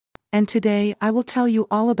and today I will tell you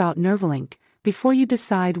all about NervoLink before you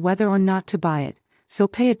decide whether or not to buy it, so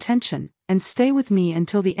pay attention and stay with me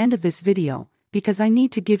until the end of this video, because I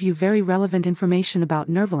need to give you very relevant information about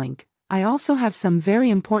NervoLink. I also have some very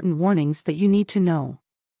important warnings that you need to know.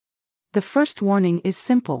 The first warning is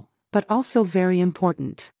simple, but also very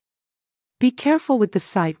important. Be careful with the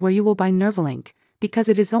site where you will buy NervoLink, because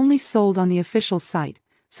it is only sold on the official site,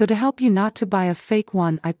 so to help you not to buy a fake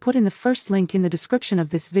one, I put in the first link in the description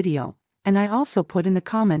of this video, and I also put in the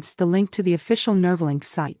comments the link to the official NervoLink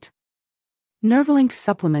site. NervoLink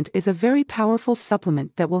supplement is a very powerful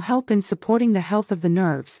supplement that will help in supporting the health of the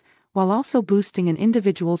nerves, while also boosting an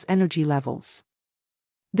individual's energy levels.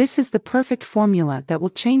 This is the perfect formula that will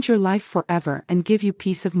change your life forever and give you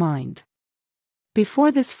peace of mind.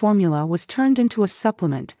 Before this formula was turned into a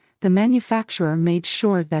supplement, the manufacturer made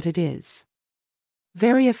sure that it is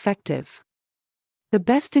very effective. The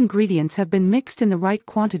best ingredients have been mixed in the right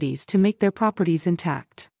quantities to make their properties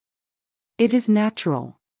intact. It is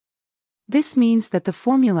natural. This means that the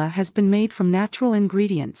formula has been made from natural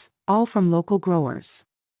ingredients, all from local growers.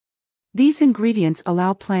 These ingredients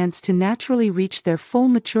allow plants to naturally reach their full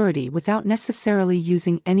maturity without necessarily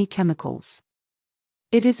using any chemicals.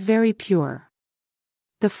 It is very pure.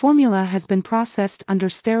 The formula has been processed under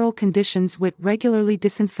sterile conditions with regularly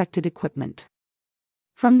disinfected equipment.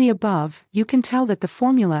 From the above, you can tell that the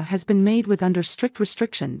formula has been made with under strict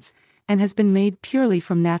restrictions, and has been made purely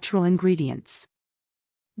from natural ingredients.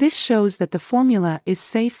 This shows that the formula is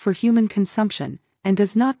safe for human consumption, and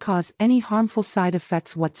does not cause any harmful side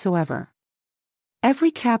effects whatsoever.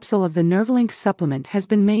 Every capsule of the NervoLink supplement has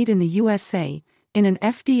been made in the USA, in an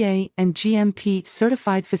FDA and GMP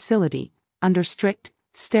certified facility, under strict,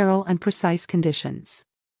 sterile and precise conditions.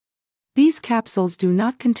 These capsules do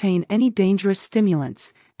not contain any dangerous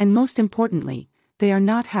stimulants, and most importantly, they are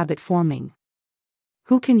not habit-forming.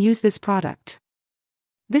 Who can use this product?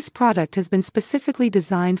 This product has been specifically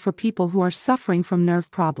designed for people who are suffering from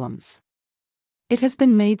nerve problems. It has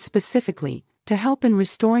been made specifically to help in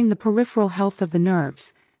restoring the peripheral health of the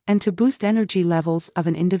nerves, and to boost energy levels of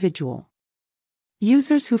an individual.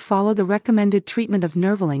 Users who follow the recommended treatment of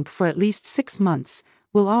NervoLink for at least 6 months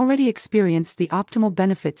will already experience the optimal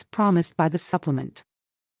benefits promised by the supplement.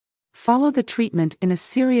 Follow the treatment in a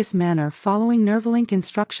serious manner following NervoLink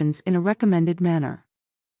instructions in a recommended manner.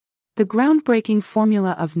 The groundbreaking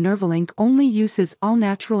formula of NervoLink only uses all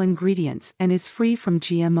natural ingredients and is free from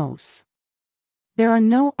GMOs. There are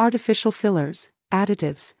no artificial fillers,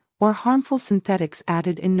 additives, or harmful synthetics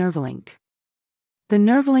added in NervoLink. The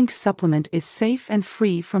NervoLink supplement is safe and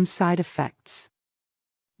free from side effects.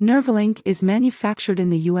 NervoLink is manufactured in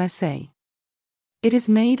the USA. It is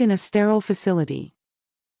made in a sterile facility.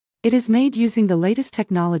 It is made using the latest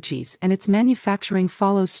technologies, and its manufacturing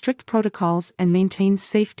follows strict protocols and maintains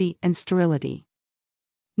safety and sterility.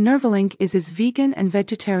 NervoLink is vegan and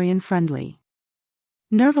vegetarian friendly.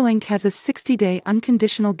 NervoLink has a 60-day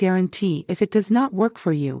unconditional guarantee. If it does not work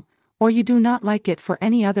for you, or you do not like it for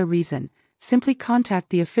any other reason, simply contact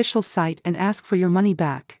the official site and ask for your money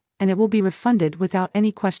back, and it will be refunded without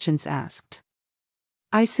any questions asked.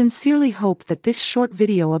 I sincerely hope that this short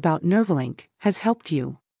video about NervoLink has helped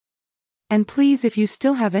you. And please, if you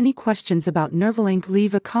still have any questions about NervoLink,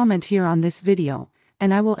 leave a comment here on this video,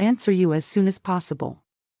 and I will answer you as soon as possible.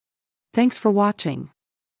 Thanks for watching.